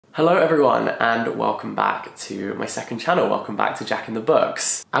Hello everyone and welcome back to my second channel, welcome back to Jack in the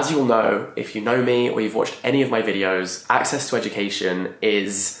Books. As you'll know, if you know me or you've watched any of my videos, access to education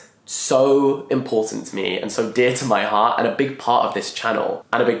is so important to me and so dear to my heart and a big part of this channel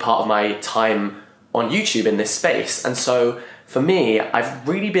and a big part of my time on YouTube in this space. And so for me, I've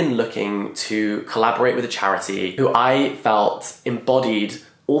really been looking to collaborate with a charity who I felt embodied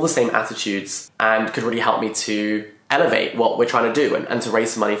all the same attitudes and could really help me to elevate what we're trying to do and to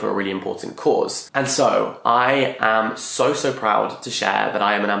raise some money for a really important cause. And so I am so proud to share that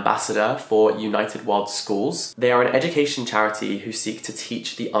I am an ambassador for United World Schools. They are an education charity who seek to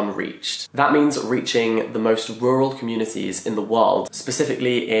teach the unreached. That means reaching the most rural communities in the world,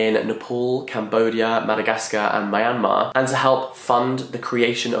 specifically in Nepal, Cambodia, Madagascar, and Myanmar, and to help fund the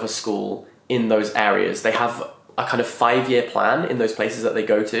creation of a school in those areas. They have a kind of 5-year plan in those places that they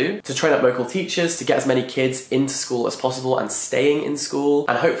go to train up local teachers, to get as many kids into school as possible and staying in school.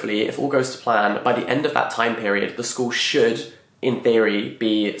 And hopefully, if all goes to plan, by the end of that time period, the school should, in theory,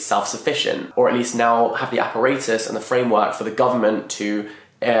 be self-sufficient, or at least now have the apparatus and the framework for the government to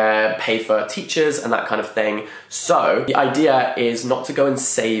pay for teachers and that kind of thing. So the idea is not to go and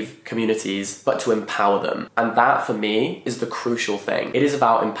save communities, but to empower them. And that, for me, is the crucial thing. It is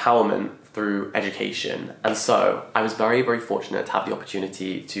about empowerment through education. And so I was very fortunate to have the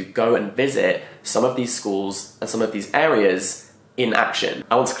opportunity to go and visit some of these schools and some of these areas in action.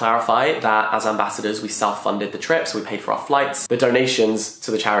 I want to clarify that as ambassadors, we self-funded the trips, we paid for our flights. The donations to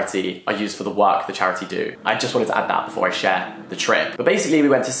the charity are used for the work the charity do. I just wanted to add that before I share the trip. But basically, we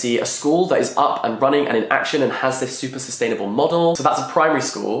went to see a school that is up and running and in action and has this super sustainable model. So that's a primary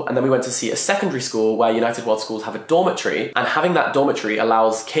school. And then we went to see a secondary school where United World Schools have a dormitory, and having that dormitory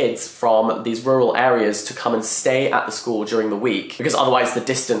allows kids from these rural areas to come and stay at the school during the week, because otherwise the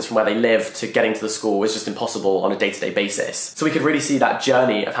distance from where they live to getting to the school is just impossible on a day-to-day basis. So we could really see that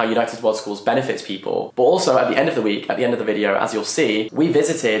journey of how United World Schools benefits people. But also at the end of the week, at the end of the video, as you'll see, we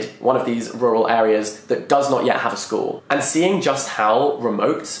visited one of these rural areas that does not yet have a school. And seeing just how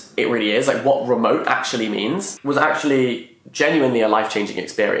remote it really is, like what remote actually means, was actually genuinely a life-changing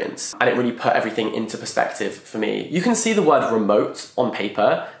experience. And it really put everything into perspective for me. You can see the word remote on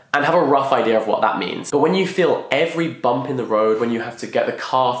paper and have a rough idea of what that means. But when you feel every bump in the road, when you have to get the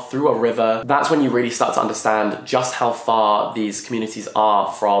car through a river, that's when you really start to understand just how far these communities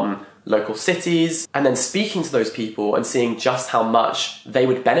are from local cities, and then speaking to those people and seeing just how much they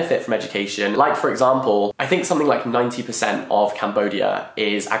would benefit from education. Like, for example, I think something like 90% of Cambodia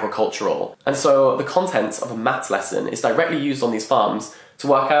is agricultural. And so the content of a maths lesson is directly used on these farms to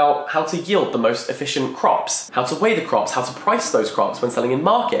work out how to yield the most efficient crops, how to weigh the crops, how to price those crops when selling in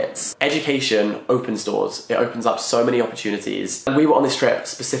markets. Education opens doors. It opens up so many opportunities. And we were on this trip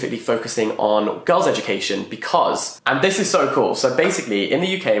specifically focusing on girls' education because, and this is so cool, so basically in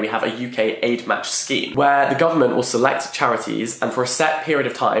the UK we have a UK aid match scheme where the government will select charities, and for a set period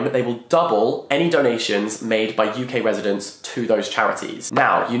of time they will double any donations made by UK residents to those charities.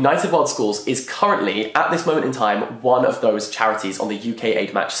 Now, United World Schools is currently, at this moment in time, one of those charities on the UK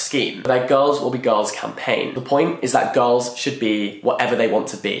aid match scheme. Their Girls Will Be Girls campaign. The point is that girls should be whatever they want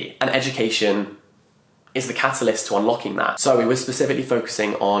to be, and education is the catalyst to unlocking that. So we were specifically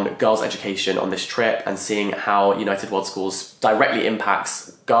focusing on girls' education on this trip and seeing how United World Schools directly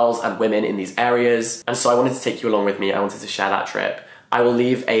impacts girls and women in these areas. And so I wanted to take you along with me. I wanted to share that trip. I will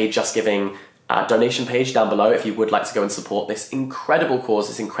leave a Just Giving donation page down below if you would like to go and support this incredible cause,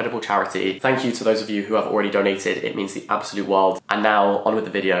 this incredible charity. Thank you to those of you who have already donated. It means the absolute world. And now on with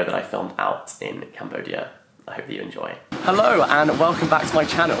the video that I filmed out in Cambodia. I hope that you enjoy. Hello and welcome back to my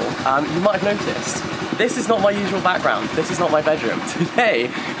channel. You might have noticed, this is not my usual background. This is not my bedroom. Today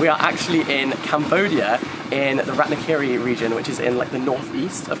we are actually in Cambodia, in the Ratnakiri region, which is in like the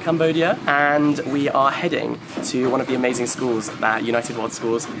northeast of Cambodia, and we are heading to one of the amazing schools that United World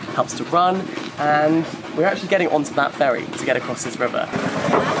Schools helps to run, and we're actually getting onto that ferry to get across this river.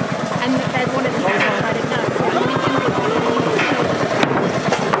 And there's one of the I didn't know.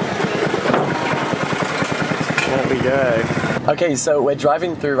 There we go. Okay, so we're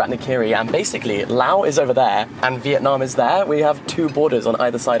driving through Ratnakiri, and basically Laos is over there and Vietnam is there. We have two borders on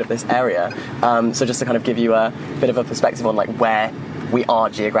either side of this area. So just to kind of give you a bit of a perspective on like where we are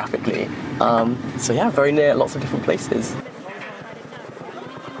geographically. So yeah, very near lots of different places.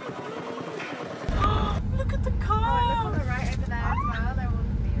 Look at the car! On the right over there as well, there will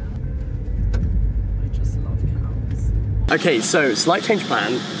be. I just love cows. Okay, so slight change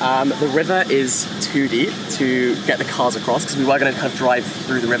plan. The river is too deep to get the cars across because we were going to kind of drive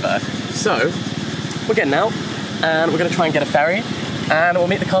through the river. So we're getting out and we're going to try and get a ferry and we'll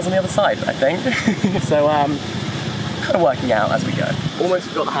meet the cars on the other side, I think. So kind of working out as we go.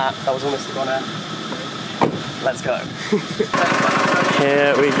 Almost got the hat, that was almost the goner. Let's go.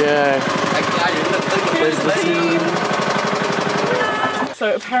 Here we go. There's the team.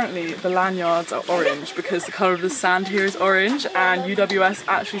 So apparently the lanyards are orange because the colour of the sand here is orange, and UWS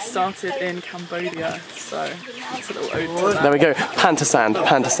actually started in Cambodia, so it's a little ode to that. There we go. Panta sand,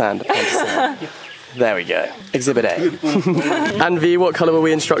 panta sand, panta sand. There we go. Exhibit A. And V, what colour were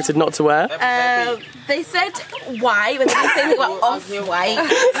we instructed not to wear? They said white, but they didn't say anything about off-white.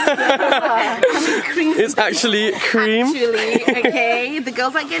 It's actually cream. Actually, okay. The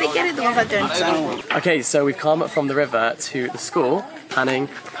girls that get it, the ones that don't. Okay, so we've come from the river to the school. Panning,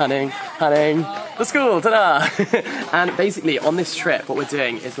 panning, panning. The school, ta-da! And basically on this trip, what we're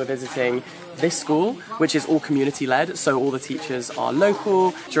doing is we're visiting this school, which is all community-led, so all the teachers are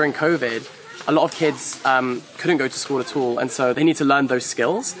local. During COVID, a lot of kids couldn't go to school at all, and so they need to learn those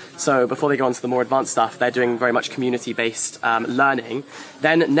skills. So before they go on to the more advanced stuff, they're doing very much community-based learning.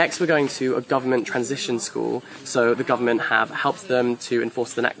 Then next we're going to a government transition school, so the government have helped them to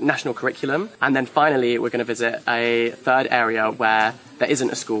enforce the national curriculum. And then finally we're going to visit a third area where there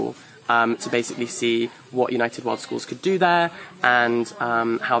isn't a school, to basically see what United World Schools could do there, and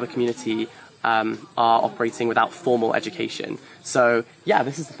how the community are operating without formal education. So yeah,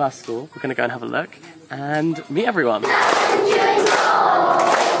 this is the first school. We're going to go and have a look and meet everyone. So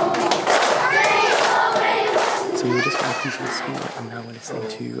we were just walking to the school, and now we're listening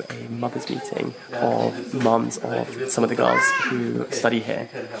to a mothers' meeting of mums of some of the girls who study here,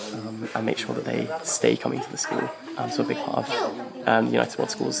 and make sure that they stay coming to the school. So a big part of the United World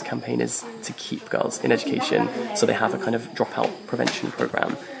Schools campaign is to keep girls in education, so they have a kind of dropout prevention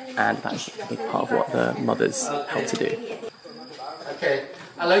program, and that's a big part of what the mothers help to do. Okay.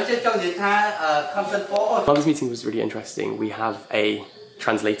 Mothers' meeting was really interesting. We have a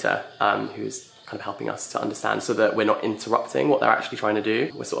translator who's kind of helping us to understand, so that we're not interrupting what they're actually trying to do.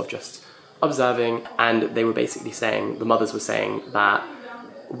 We're sort of just observing, and they were basically saying, the mothers were saying that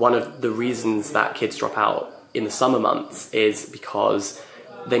one of the reasons that kids drop out in the summer months is because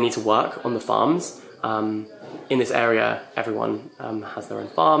they need to work on the farms. In this area, everyone has their own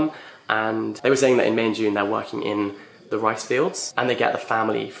farm, and they were saying that in May and June they're working in the rice fields, and they get the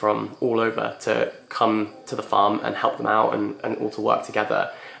family from all over to come to the farm and help them out, and all to work together.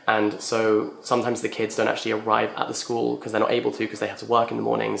 And so sometimes the kids don't actually arrive at the school because they're not able to, because they have to work in the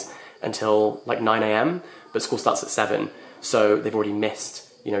mornings until like 9 AM, but school starts at 7. So they've already missed,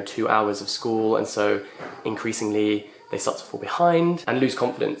 2 hours of school, and so increasingly they start to fall behind and lose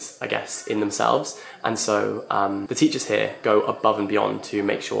confidence, I guess, in themselves. And so the teachers here go above and beyond to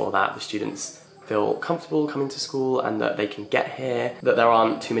make sure that the students feel comfortable coming to school, and that they can get here, that there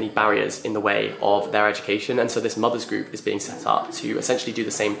aren't too many barriers in the way of their education. And so this mothers group is being set up to essentially do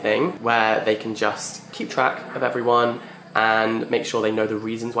the same thing, where they can just keep track of everyone and make sure they know the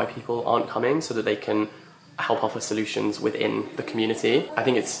reasons why people aren't coming, so that they can help offer solutions within the community. I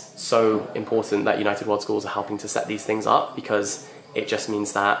think it's so important that United World Schools are helping to set these things up, because it just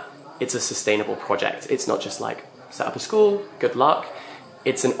means that it's a sustainable project. It's not just like, set up a school, good luck.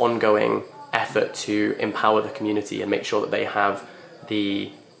 It's an ongoing effort to empower the community and make sure that they have the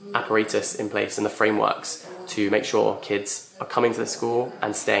apparatus in place and the frameworks to make sure kids are coming to the school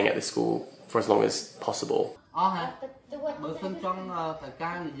and staying at the school for as long as possible.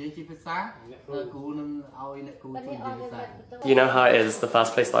 You know how it is, the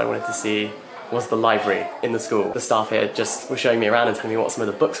first place that I wanted to see was the library in the school. The staff here just were showing me around and telling me what some of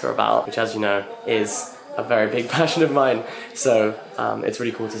the books were about, which, as you know, is a very big passion of mine. So it's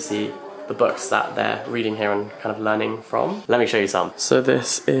really cool to see the books that they're reading here and kind of learning from. Let me show you some. So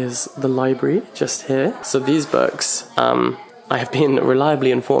this is the library just here. So these books, I have been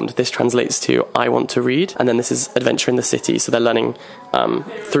reliably informed this translates to I Want to Read, and then this is Adventure in the City, so they're learning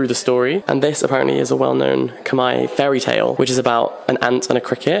through the story. And this apparently is a well-known Khmer fairy tale, which is about an ant and a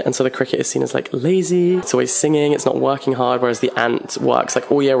cricket, and so the cricket is seen as like lazy, it's always singing, it's not working hard, whereas the ant works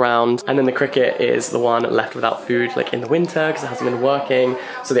like all year round. And then the cricket is the one left without food like in the winter because it hasn't been working.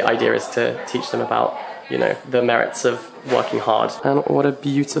 So the idea is to teach them about, the merits of working hard. And what a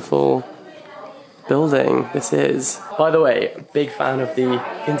beautiful building this is. By the way, big fan of the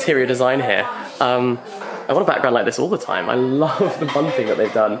interior design here. I want a background like this all the time. I love the bunting that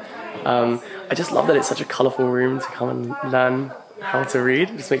they've done. I just love that it's such a colourful room to come and learn how to read.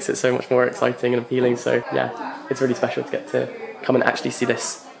 It just makes it so much more exciting and appealing. So yeah, it's really special to get to come and actually see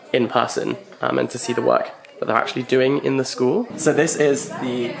this in person, and to see the work that they're actually doing in the school. So this is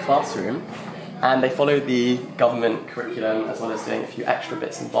the classroom, and they follow the government curriculum as well as doing a few extra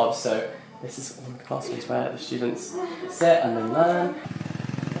bits and bobs. So this is one of the classrooms where the students sit and then learn.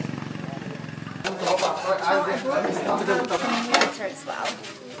 Water as well.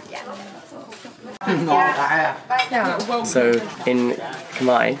 So in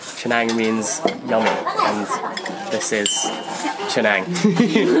Khmer, Chenang means yummy, and this is Chenang.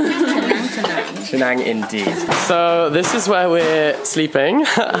 Chenang indeed. So this is where we're sleeping.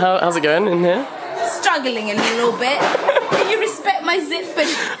 How's it going in here? Struggling a little bit. Can you respect my zip?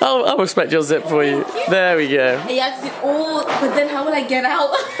 I'll respect your zip for you. There we go. Yeah, but then how will I get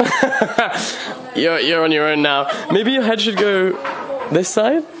out? You're on your own now. Maybe your head should go this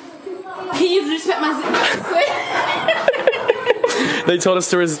side? Can you respect my zip this way? They told us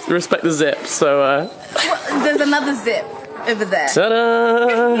to respect the zip, so There's another zip over there.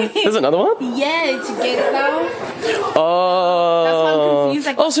 ta-da! There's another one? Yeah, did you get it now? Oh. That's why I'm confused.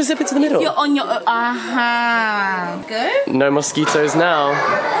 Like, oh, so zip it to the middle. You're on your own. Good. No mosquitoes now.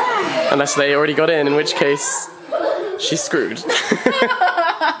 Unless they already got in which case, she's screwed.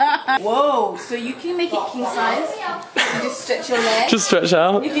 Whoa, so you can make it king size. You just stretch your legs. Just stretch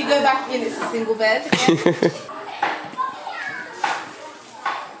out. If you go back in, it's a single bed.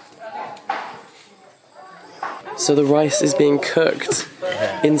 So the rice is being cooked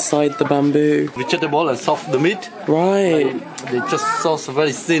inside the bamboo. Vegetable and soft the meat. Right. They just sauce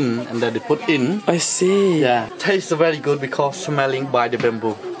very thin and then they put in. I see. Yeah. Tastes very good because smelling by the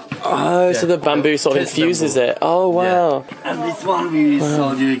bamboo. Oh, so the bamboo sort of Taste infuses bamboo. it. Oh, wow. Yeah. And this one we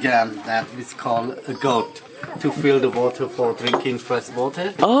saw you again. That is called a goat. To fill the water for drinking fresh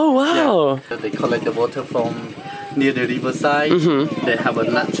water. Oh, wow. Yeah. They collect the water from near the riverside. They have a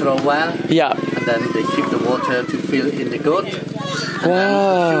natural well. Yeah. And then they keep the water to fill in the goat. And then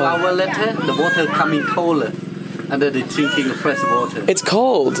a few Wow. hours later, the water coming colder. And then they're drinking fresh water. It's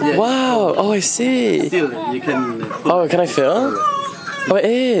cold. Yeah, Wow. Oh, I see. Still, you can. Oh, can I feel? Oh, it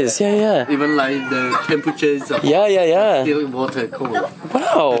is. Yeah, yeah. Even like the temperatures of Yeah. still water cold.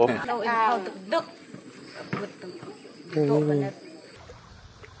 Wow.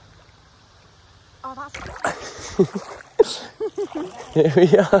 Here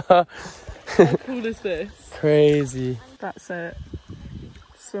we are. How cool is this? Crazy. That's it.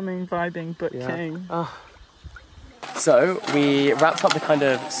 Swimming, vibing, book king. So we wrapped up the kind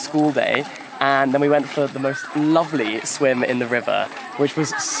of school day and then we went for the most lovely swim in the river, which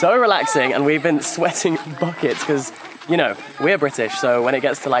was so relaxing, and we've been sweating buckets because, you know, we're British, so when it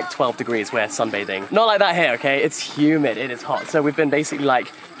gets to like 12 degrees, we're sunbathing. Not like that here, okay? It's humid, it is hot. So we've been basically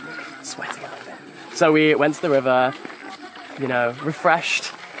like sweating a little bit. So we went to the river, you know,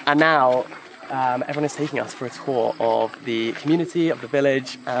 refreshed, and now everyone is taking us for a tour of the community, of the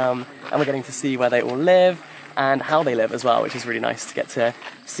village, and we're getting to see where they all live and how they live as well, which is really nice to get to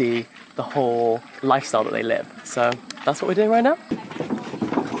see the whole lifestyle that they live. So that's what we're doing right now.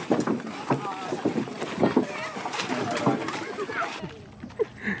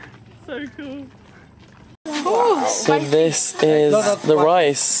 So cool. So this is the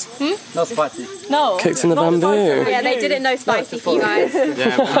rice Not spicy. No. cooked in the bamboo. Yeah, they didn't know spicy for you guys.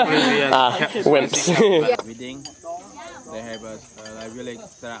 Wimps. Wedding, they have a village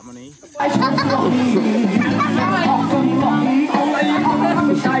ceremony. I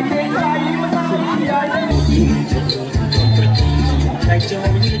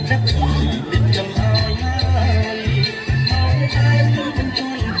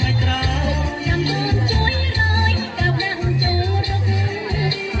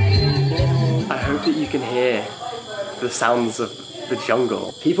hope that you can hear the sounds of the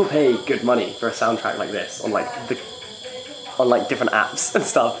jungle. People pay good money for a soundtrack like this on like different apps and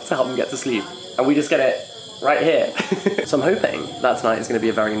stuff to help them get to sleep, and we just get it right here. So I'm hoping that tonight is going to be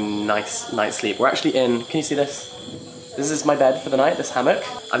a very nice night's sleep. We're actually in, can you see this? This is my bed for the night, this hammock.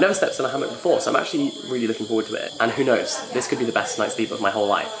 I've never slept in a hammock before, so I'm actually really looking forward to it. And who knows, this could be the best night's sleep of my whole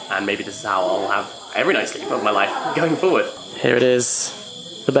life, and maybe this is how I'll have every night's sleep of my life going forward. Here it is,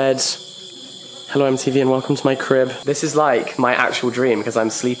 the bed. Hello MTV and welcome to my crib. This is like my actual dream because I'm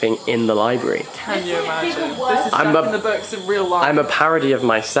sleeping in the library. Can you imagine? This is I'm Jack in the Books in real life. I'm a parody of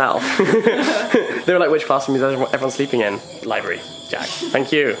myself. They were like, which classroom is everyone sleeping in? Library, Jack.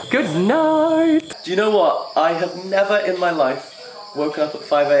 Thank you. Good night. Do you know what? I have never in my life woken up at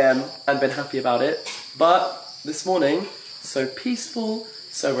 5 AM and been happy about it. But this morning, so peaceful,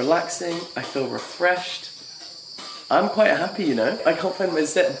 so relaxing, I feel refreshed. I'm quite happy, you know. I can't find my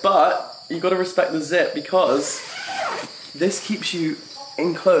zip, but you gotta respect the zip because this keeps you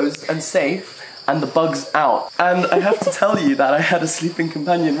enclosed and safe and the bugs out. And I have to tell you that I had a sleeping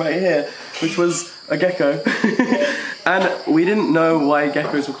companion right here, which was a gecko. And we didn't know why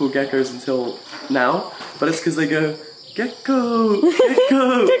geckos were called geckos until now, but it's because they go, gecko,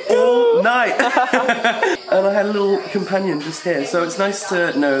 gecko, all night. And I had a little companion just here, so it's nice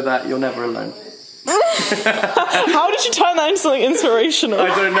to know that you're never alone. How did you turn that into something inspirational? I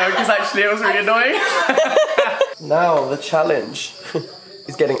don't know, because actually it was really annoying. Now the challenge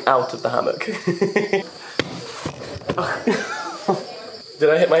is getting out of the hammock. Did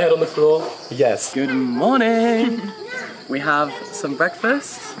I hit my head on the floor? Yes. Good morning. We have some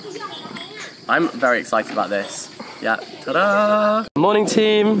breakfast. I'm very excited about this. Yeah. Ta-da! Morning,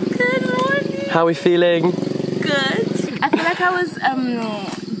 team. Good morning. How are we feeling? Good. I feel like I was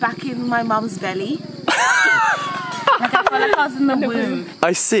back in my mom's belly. Like I felt like I was in the womb.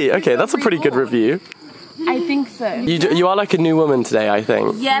 I see. Okay, that's a pretty good review. I think so. You are like a new woman today, I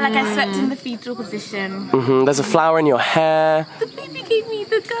think. Yeah, like I slept in the fetal position. There's a flower in your hair. The baby gave me,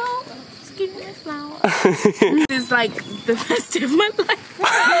 the girl just gave me a flower. This is like the best day of my life.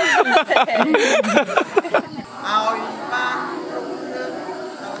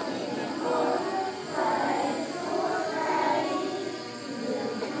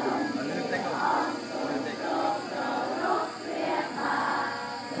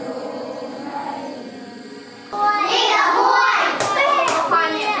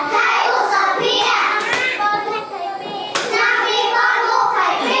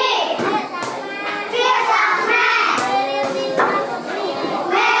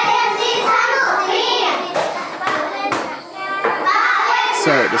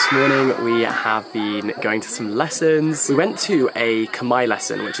 So this morning we have been going to some lessons. We went to a Khmer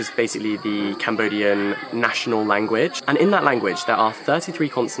lesson, which is basically the Cambodian national language. And in that language there are 33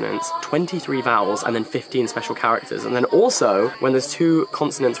 consonants, 23 vowels, and then 15 special characters. And then also, when there's two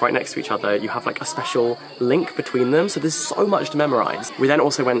consonants right next to each other, you have like a special link between them. So there's so much to memorize. We then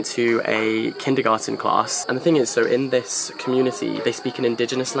also went to a kindergarten class. And the thing is, so in this community, they speak an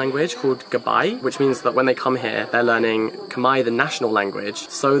indigenous language called Gabai, which means that when they come here, they're learning Khmer, the national language,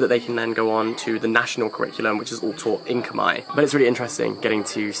 so that they can then go on to the national curriculum, which is all taught in Khmer. But it's really interesting getting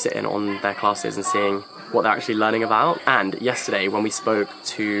to sit in on their classes and seeing what they're actually learning about. And yesterday, when we spoke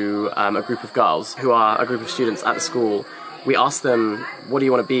to a group of girls who are a group of students at the school, we asked them, what do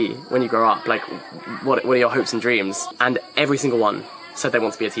you want to be when you grow up? Like, what are your hopes and dreams? And every single one said they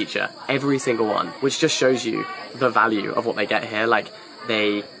want to be a teacher. Every single one, which just shows you the value of what they get here. Like,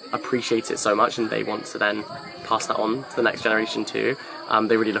 they appreciate it so much and they want to then pass that on to the next generation too.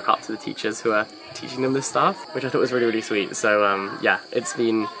 They really look up to the teachers who are teaching them this stuff, which I thought was really, really sweet. So yeah, it's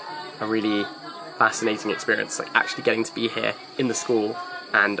been a really fascinating experience, like actually getting to be here in the school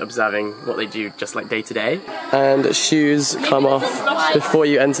and observing what they do just like day to day. And shoes come off before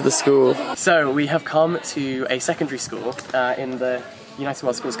you enter the school. So we have come to a secondary school in the United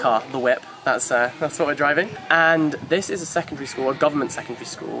World Schools car, the Whip. That's what we're driving. And this is a secondary school, a government secondary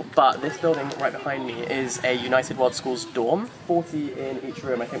school, but this building right behind me is a United World Schools dorm. 40 in each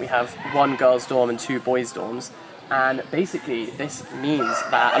room. I think we have one girls' dorm and 2 boys' dorms. And basically this means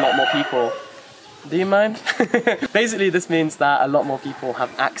that a lot more people... Do you mind? Basically this means that a lot more people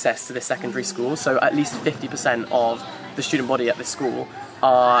have access to this secondary school, so at least 50% of the student body at this school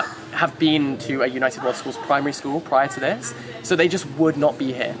have been to a United World Schools primary school prior to this, so they just would not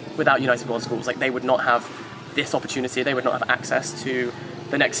be here without United World Schools. Like, they would not have this opportunity, they would not have access to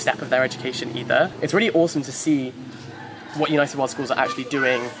the next step of their education either. It's really awesome to see what United World Schools are actually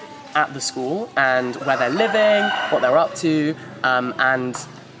doing at the school and where they're living, what they're up to, and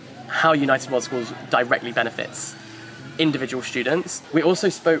how United World Schools directly benefits individual students. We also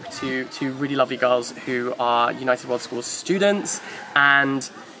spoke to 2 really lovely girls who are United World Schools students, and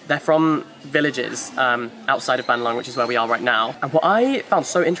they're from villages outside of Ban Lung, which is where we are right now. And what I found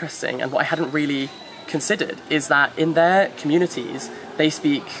so interesting and what I hadn't really considered is that in their communities they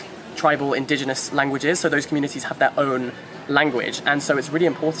speak tribal indigenous languages, so those communities have their own language, and so it's really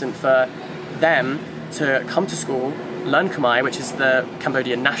important for them to come to school, learn Khmer, which is the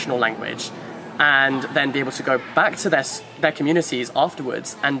Cambodian national language, and then be able to go back to their communities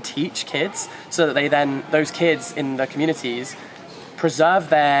afterwards and teach kids, so that they then, those kids in the communities, preserve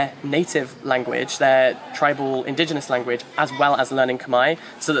their native language, their tribal indigenous language, as well as learning Khmer,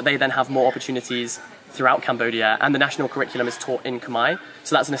 so that they then have more opportunities throughout Cambodia, and the national curriculum is taught in Khmer,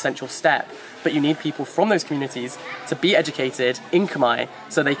 so that's an essential step. But you need people from those communities to be educated in Khmer,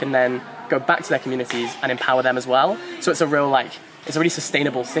 so they can then go back to their communities and empower them as well. So it's a real, like, it's a really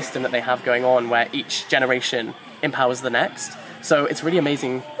sustainable system that they have going on, where each generation empowers the next. So it's really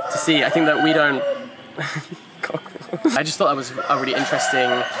amazing to see. I think that we don't... I just thought that was a really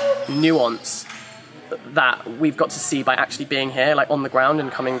interesting nuance that we've got to see by actually being here, like on the ground,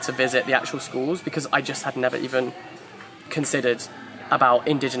 and coming to visit the actual schools, because I just had never even considered about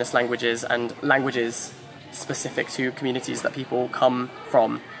indigenous languages and languages specific to communities that people come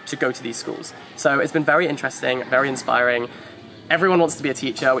from to go to these schools. So it's been very interesting, very inspiring, everyone wants to be a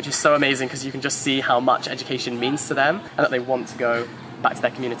teacher, which is so amazing because you can just see how much education means to them and that they want to go back to their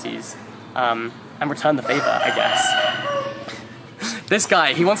communities and return the favour, I guess. This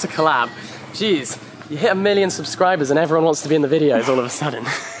guy, he wants to collab. Jeez, you hit 1 million subscribers and everyone wants to be in the videos all of a sudden.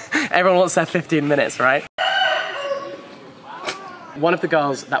 Everyone wants their 15 minutes, right? One of the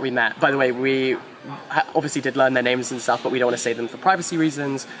girls that we met, by the way, we obviously did learn their names and stuff, but we don't want to say them for privacy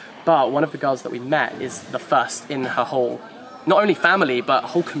reasons. But one of the girls that we met is the first in her whole, not only family, but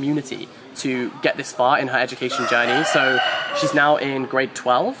whole community to get this far in her education journey. So she's now in grade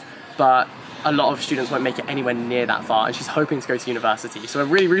 12, but a lot of students won't make it anywhere near that far, and she's hoping to go to university. So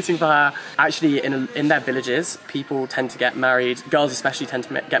we're really rooting for her. Actually, in their villages, people tend to get married, girls especially tend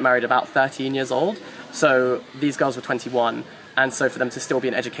to get married about 13 years old. So these girls were 21, and so for them to still be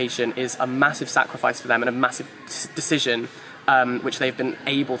in education is a massive sacrifice for them and a massive decision which they've been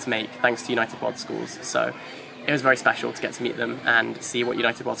able to make thanks to United World Schools. So it was very special to get to meet them and see what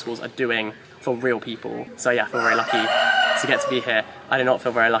United World Schools are doing for real people. So yeah, I feel very lucky to get to be here. I do not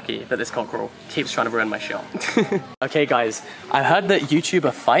feel very lucky that this cockerel keeps trying to ruin my shot. Okay guys, I heard that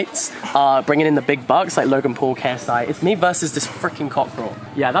YouTuber fights are bringing in the big bucks like Logan Paul, KSI. It's me versus this freaking cockerel.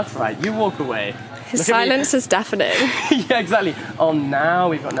 Yeah, that's right, you walk away. His silence is deafening. Yeah, exactly. Oh, now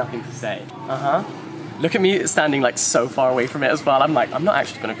we've got nothing to say. Look at me standing like so far away from it as well. I'm like, I'm not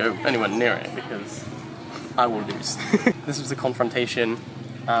actually gonna go anywhere near it because I will lose. This was a confrontation,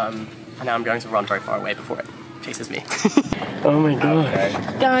 and now I'm going to run very far away before it chases me. Oh my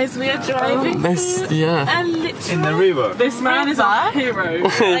god. Guys, we are driving and literally In the river. This man is our hero.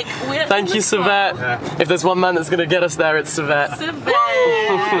 like, we're Thank you, Savette. Yeah. If there's one man that's gonna get us there, it's Savette.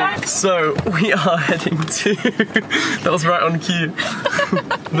 So we are heading to. That was right on cue.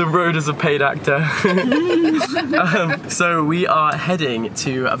 The road is a paid actor. So we are heading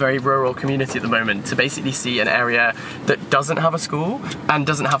to a very rural community at the moment to basically see an area that doesn't have a school and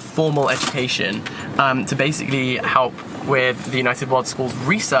doesn't have formal education, to basically help with the United World Schools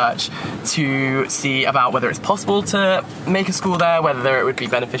research to see about whether it's possible to make a school there, whether it would be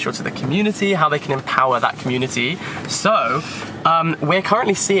beneficial to the community, how they can empower that community. So we're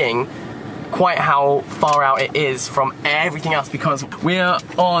currently seeing quite how far out it is from everything else because we're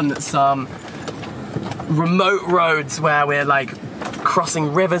on some remote roads where we're like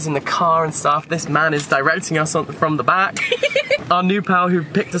crossing rivers in the car and stuff. This man is directing us from the back. Our new pal who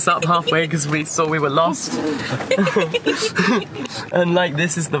picked us up halfway because we saw we were lost. And like,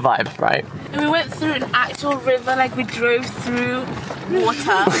 this is the vibe, right? And we went through an actual river, like we drove through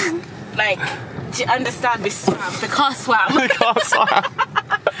water. Like, do you understand? We swam. The car swam. The car swam.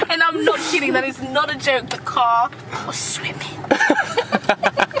 And I'm not kidding, that is not a joke. The car was swimming.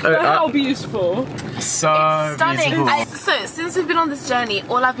 How beautiful. So Stunning. beautiful. So since we've been on this journey,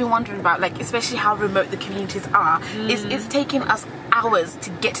 all I've been wondering about, like especially how remote the communities are, is it's taken us hours to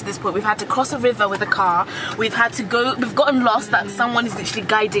get to this point. We've had to cross a river with a car. We've had to go. We've gotten lost. That someone is literally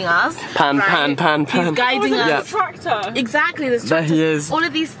guiding us. Pan. He's guiding us. Yeah. Tractor. Exactly. There's There he is. all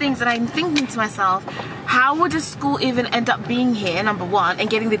of these things, and I'm thinking to myself, how would a school even end up being here? Number one, and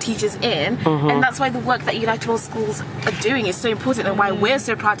getting the teachers in, and that's why the work that United World Schools are doing is so important, and why we're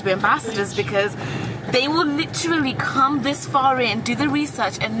so proud to be ambassadors, because they will literally come this far in, do the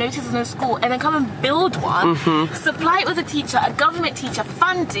research and notice there's no school, and then come and build one, supply it with a teacher, a government teacher,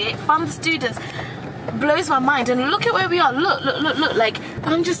 fund it, fund the students. Blows my mind. And look at where we are. Look. Like,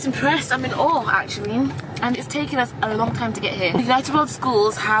 I'm just impressed. I'm in awe, actually. And it's taken us a long time to get here. The United World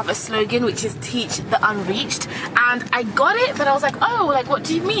Schools have a slogan which is teach the unreached, and I got it, but I was like, oh, like, what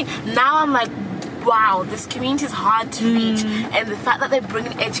do you mean? Now I'm like, wow, this community is hard to reach, and the fact that they're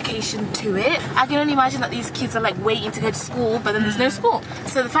bringing education to it, I can only imagine that these kids are like waiting to go to school, but then there's no school.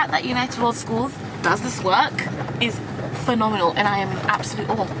 So the fact that United World Schools does this work is phenomenal, and I am in absolute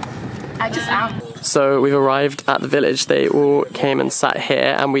awe. I just am. So we've arrived at the village. They all came and sat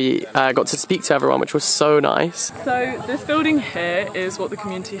here, and we got to speak to everyone, which was so nice. So this building here is what the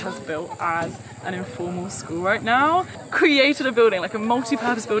community has built as an informal school right now. Created a building, like a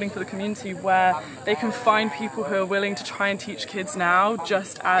multi-purpose building for the community, where they can find people who are willing to try and teach kids now,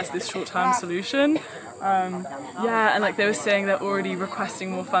 just as this short-term solution. Yeah, and like they were saying, they're already requesting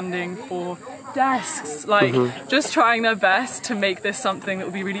more funding for desks, like just trying their best to make this something that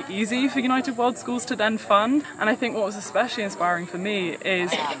will be really easy for United World Schools to then fund. And I think what was especially inspiring for me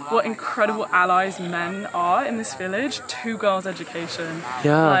is what incredible allies men are in this village to girls' education.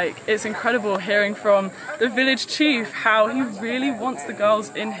 Yeah. Like, it's incredible hearing from the village chief how he really wants the girls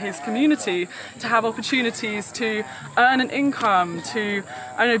in his community to have opportunities to earn an income, to,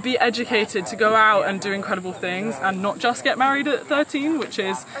 I don't know, be educated, to go out and do incredible things and not just get married at 13, which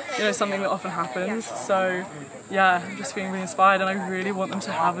is, you know, something that often happens happens. So yeah, I'm just feeling really inspired, and I really want them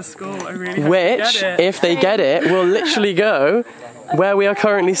to have a school. I really hope Which, they get it. if they get it, will literally go where we are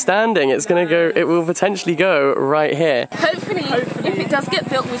currently standing. It's gonna go, it will potentially go right here. Hopefully, if it does get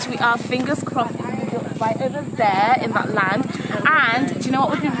built, which we are, fingers crossed, it will be built right over there in that land. And do you know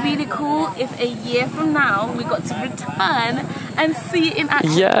what would be really cool? If a year from now we got to return and see it in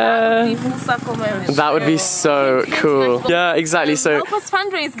action. Yeah. That would be full circle moment. That would be so cool. Yeah, exactly. So help us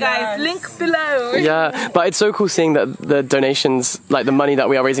fundraise, guys. Link below. yeah, but it's so cool seeing that the donations, like the money that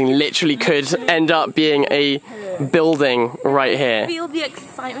we are raising, literally could end up being a building right here. Feel the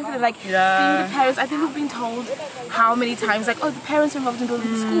excitement for seeing the parents. I think we've been told how many times, like, oh, the parents are involved in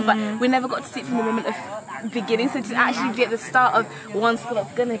building the school, but we never got to see it from the moment of beginning. So to actually be at the start of one school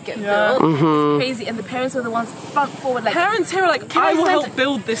that's gonna get built is crazy, and the parents were the ones front forward, like, Parents here are like, I will help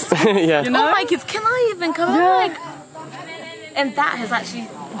build this school. Yeah. You know? oh my kids, can I even come? I'm like, and that has actually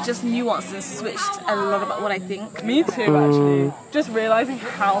just nuanced and switched a lot about what I think. Me too, actually. Just realising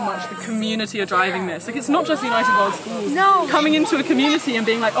how much the community are driving this. Like, it's not just United World Schools. No. Coming into a community and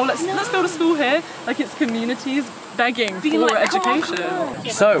being like, oh, let's build a school here. Like, it's communities begging for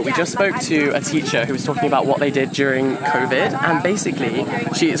education. So we just spoke to a teacher who was talking about what they did during COVID, and basically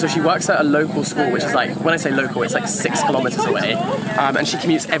she works at a local school, which is like, when I say local, it's like 6 kilometers away, and she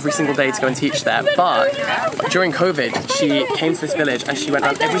commutes every single day to go and teach there. But during COVID, she came to this village and she went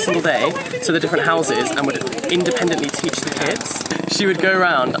around every single day to the different houses and would independently teach the kids. She would go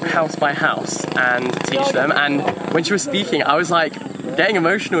around house by house and teach them, and when she was speaking, I was like getting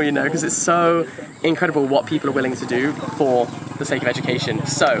emotional, you know, because it's so incredible what people are willing to do for the sake of education.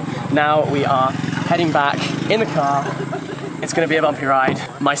 So now we are heading back in the car. It's going to be a bumpy ride.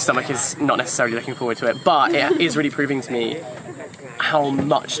 My stomach is not necessarily looking forward to it, but it is really proving to me how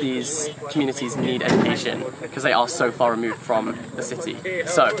much these communities need education because they are so far removed from the city.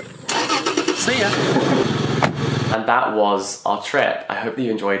 So, see ya! And that was our trip. I hope that you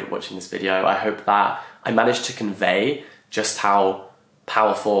enjoyed watching this video. I hope that I managed to convey just how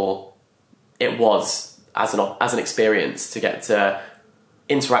powerful it was as an experience to get to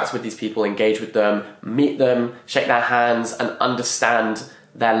interact with these people, engage with them, meet them, shake their hands, and understand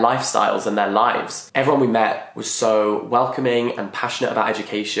their lifestyles and their lives. Everyone we met was so welcoming and passionate about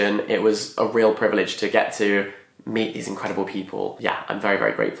education. It was a real privilege to get to meet these incredible people. Yeah, I'm very,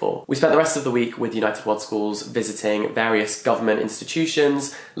 very grateful. We spent the rest of the week with United World Schools visiting various government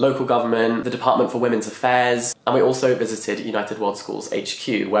institutions, local government, the Department for Women's Affairs, and we also visited United World Schools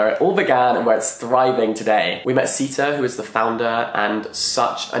HQ, where it all began and where it's thriving today. We met Sita, who is the founder and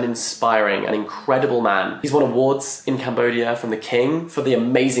such an inspiring and incredible man. He's won awards in Cambodia from the King for the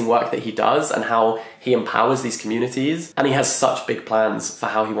amazing work that he does and how he empowers these communities, and he has such big plans for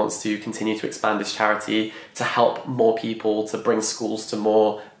how he wants to continue to expand this charity to help more people, to bring schools to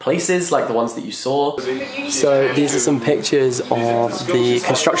more places like the ones that you saw. So these are some pictures of the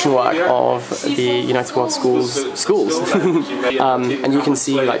construction work of the United World Schools and you can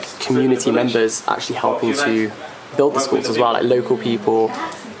see like community members actually helping to build the schools as well, like local people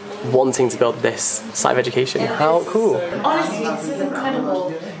wanting to build this site of education. How cool. Honestly, this is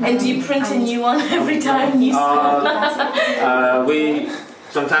incredible. And do you print a new one every time you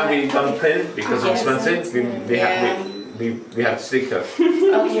Sometimes we don't print because it's expensive. We have sticker.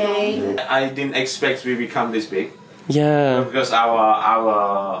 Okay. I didn't expect we become this big. Yeah. Because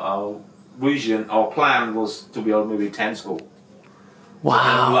our vision or plan was to build maybe 10 schools.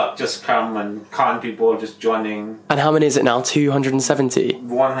 Wow. And luck just come and kind people just joining. And how many is it now? 270?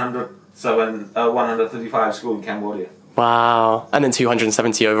 135 schools in Cambodia. Wow. And then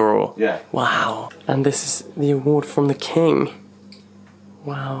 270 overall. Yeah. Wow. And this is the award from the King.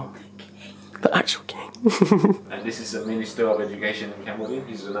 Wow. The actual King. And this is the Minister of Education in Cambodia.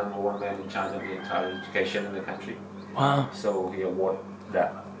 He's the #1 man in charge of the entire education in the country. Wow. So he awarded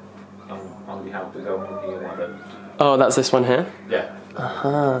that on behalf of the government. He awarded. Oh, that's this one here? Yeah.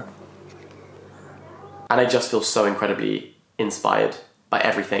 Uh-huh. And I just feel so incredibly inspired by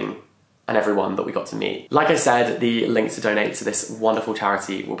everything and everyone that we got to meet. Like I said, the link to donate to this wonderful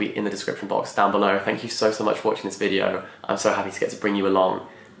charity will be in the description box down below. Thank you so much for watching this video. I'm so happy to get to bring you along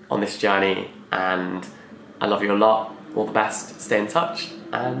on this journey, and I love you a lot. All the best, stay in touch,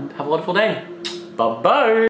 and have a wonderful day. Bye-bye!